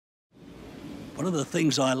One of the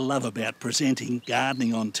things I love about presenting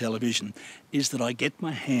gardening on television is that I get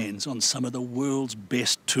my hands on some of the world's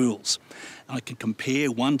best tools. I can compare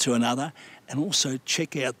one to another and also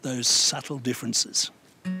check out those subtle differences.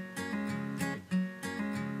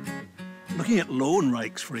 Looking at lawn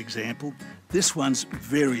rakes, for example, this one's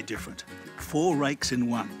very different. 4 rakes in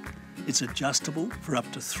one. It's adjustable for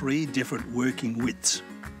up to 3 different working widths.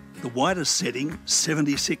 The widest setting,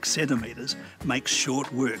 76 centimetres, makes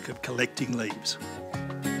short work of collecting leaves.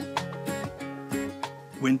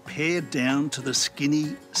 When pared down to the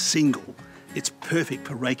skinny single, it's perfect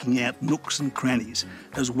for raking out nooks and crannies,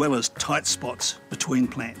 as well as tight spots between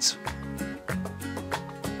plants.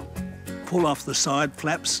 Pull off the side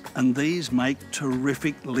flaps, and these make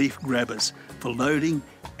terrific leaf grabbers for loading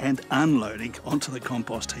and unloading onto the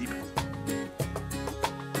compost heap.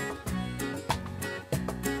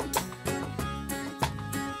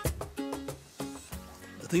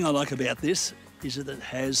 The thing I like about this is that it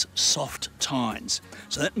has soft tines.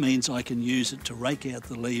 So that means I can use it to rake out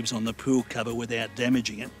the leaves on the pool cover without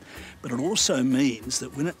damaging it. But it also means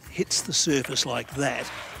that when it hits the surface like that,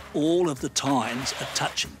 all of the tines are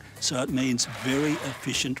touching. So it means very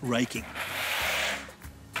efficient raking,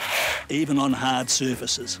 even on hard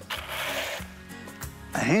surfaces.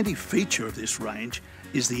 A handy feature of this range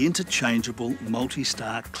is the interchangeable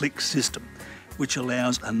multi-star click system, which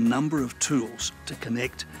allows a number of tools to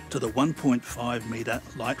connect to the 1.5 metre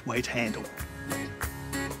lightweight handle.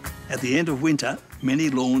 At the end of winter, many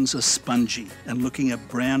lawns are spongy and looking a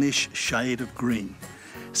brownish shade of green.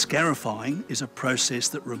 Scarifying is a process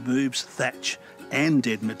that removes thatch and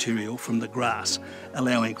dead material from the grass,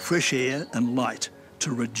 allowing fresh air and light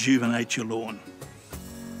to rejuvenate your lawn.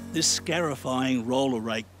 This scarifying roller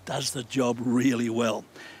rake does the job really well,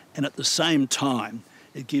 and at the same time,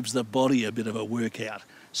 it gives the body a bit of a workout,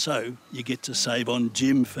 so you get to save on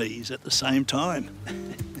gym fees at the same time.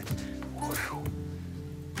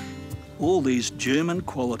 All these German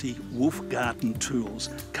quality WOLF-Garten tools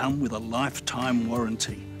come with a lifetime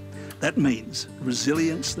warranty. That means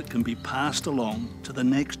resilience that can be passed along to the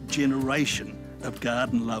next generation of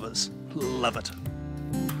garden lovers. Love it.